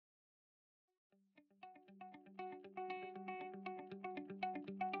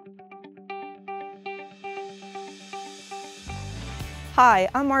Hi,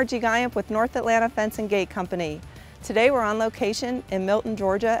 I'm Margie Guyamp with North Atlanta Fence and Gate Company. Today we're on location in Milton,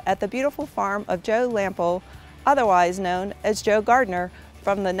 Georgia at the beautiful farm of Joe Lample, otherwise known as Joe Gardener,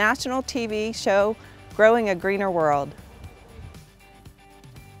 from the national TV show Growing a Greener World.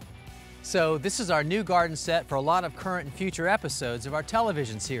 So this is our new garden set for a lot of current and future episodes of our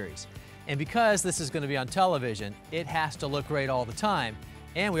television series. And because this is going to be on television, it has to look great all the time.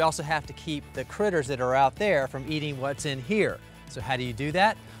 And we also have to keep the critters that are out there from eating what's in here. So how do you do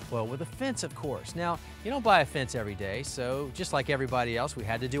that? Well, with a fence, of course. Now, you don't buy a fence every day, so just like everybody else, we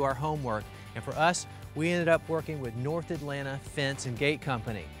had to do our homework. And for us, we ended up working with North Atlanta Fence and Gate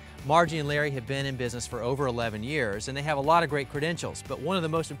Company. Margie and Larry have been in business for over 11 years, and they have a lot of great credentials, but one of the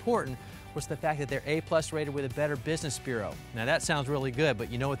most important was the fact that they're A+ rated with a Better Business Bureau. Now that sounds really good,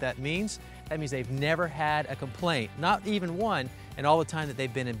 but you know what that means? That means they've never had a complaint, not even one, in all the time that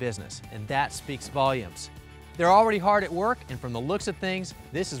they've been in business, and that speaks volumes. They're already hard at work, and from the looks of things,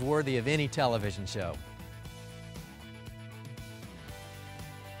 this is worthy of any television show.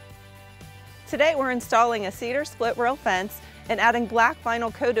 Today we're installing a cedar split rail fence and adding black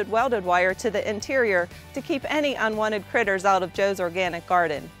vinyl coated welded wire to the interior to keep any unwanted critters out of Joe's organic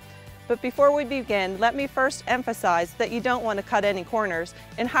garden. But before we begin, let me first emphasize that you don't want to cut any corners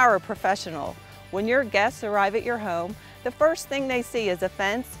and hire a professional. When your guests arrive at your home, the first thing they see is a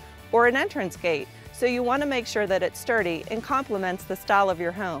fence or an entrance gate, so you want to make sure that it's sturdy and complements the style of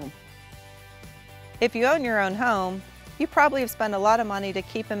your home. If you own your own home, you probably have spent a lot of money to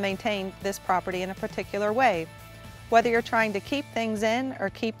keep and maintain this property in a particular way. Whether you're trying to keep things in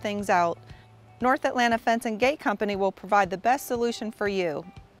or keep things out, North Atlanta Fence and Gate Company will provide the best solution for you.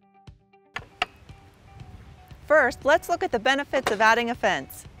 First, let's look at the benefits of adding a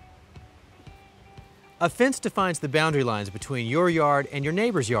fence. A fence defines the boundary lines between your yard and your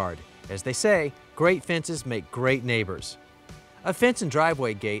neighbor's yard. As they say, great fences make great neighbors. A fence and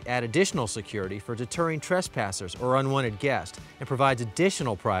driveway gate add additional security for deterring trespassers or unwanted guests and provides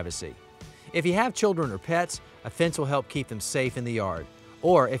additional privacy. If you have children or pets, a fence will help keep them safe in the yard.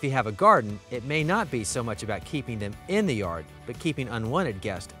 Or if you have a garden, it may not be so much about keeping them in the yard, but keeping unwanted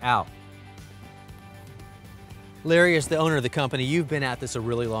guests out. Larry, as the owner of the company, you've been at this a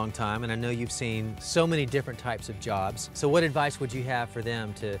really long time, and I know you've seen so many different types of jobs. So what advice would you have for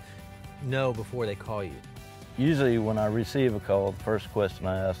them to know before they call you? Usually when I receive a call, the first question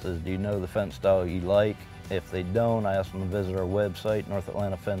I ask is, do you know the fence style you like? If they don't, I ask them to visit our website,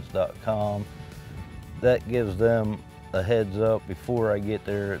 NorthAtlantaFence.com. That gives them a heads up before I get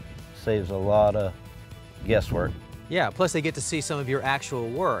there. It saves a lot of guesswork. Yeah, plus they get to see some of your actual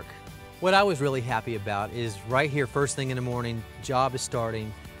work. What I was really happy about is right here first thing in the morning, job is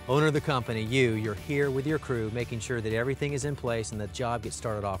starting, owner of the company, you're here with your crew making sure that everything is in place and the job gets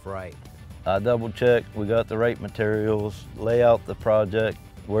started off right. I double check we got the right materials, lay out the project,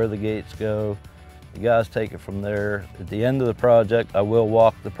 where the gates go. The guys take it from there. At the end of the project, I will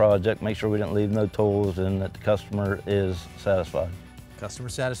walk the project, make sure we didn't leave no tools and that the customer is satisfied. Customer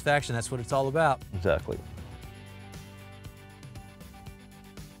satisfaction, that's what it's all about. Exactly.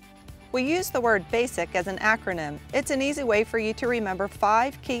 We use the word BASIC as an acronym. It's an easy way for you to remember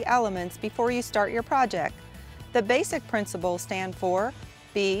 5 key elements before you start your project. The BASIC principles stand for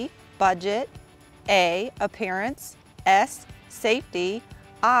B, budget, A, appearance, S, safety,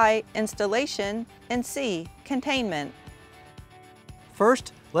 I, installation, and C, containment.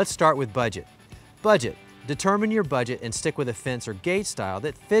 First, let's start with budget. Budget. Determine your budget and stick with a fence or gate style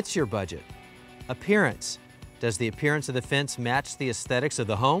that fits your budget. Appearance. Does the appearance of the fence match the aesthetics of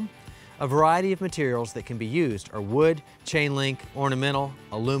the home? A variety of materials that can be used are wood, chain link, ornamental,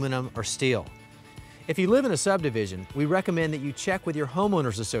 aluminum, or steel. If you live in a subdivision, we recommend that you check with your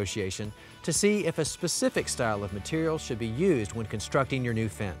homeowners association to see if a specific style of material should be used when constructing your new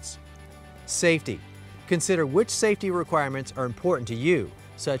fence. Safety. Consider which safety requirements are important to you,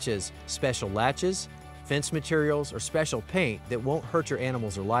 such as special latches, fence materials, or special paint that won't hurt your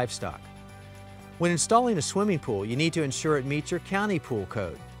animals or livestock. When installing a swimming pool, you need to ensure it meets your county pool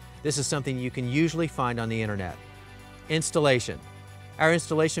code. This is something you can usually find on the internet. Installation. Our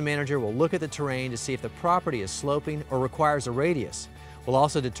installation manager will look at the terrain to see if the property is sloping or requires a radius. We'll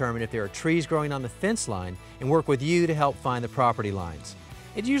also determine if there are trees growing on the fence line and work with you to help find the property lines.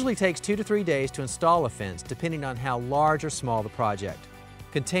 It usually takes 2 to 3 days to install a fence depending on how large or small the project.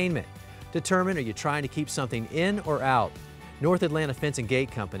 Containment. Determine are you trying to keep something in or out. North Atlanta Fence and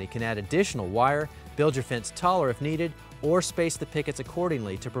Gate Company can add additional wire, build your fence taller if needed, or space the pickets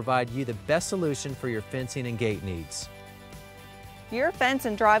accordingly to provide you the best solution for your fencing and gate needs. Your fence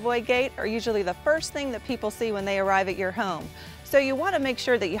and driveway gate are usually the first thing that people see when they arrive at your home, so you want to make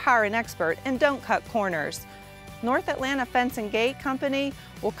sure that you hire an expert and don't cut corners. North Atlanta Fence and Gate Company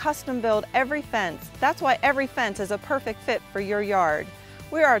will custom build every fence. That's why every fence is a perfect fit for your yard.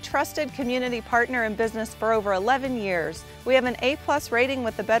 We are a trusted community partner in business for over 11 years. We have an A+ rating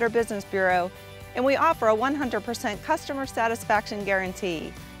with the Better Business Bureau, and we offer a 100% customer satisfaction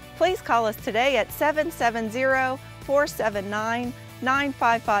guarantee. Please call us today at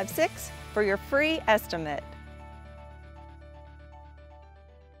 770-479-9556 for your free estimate.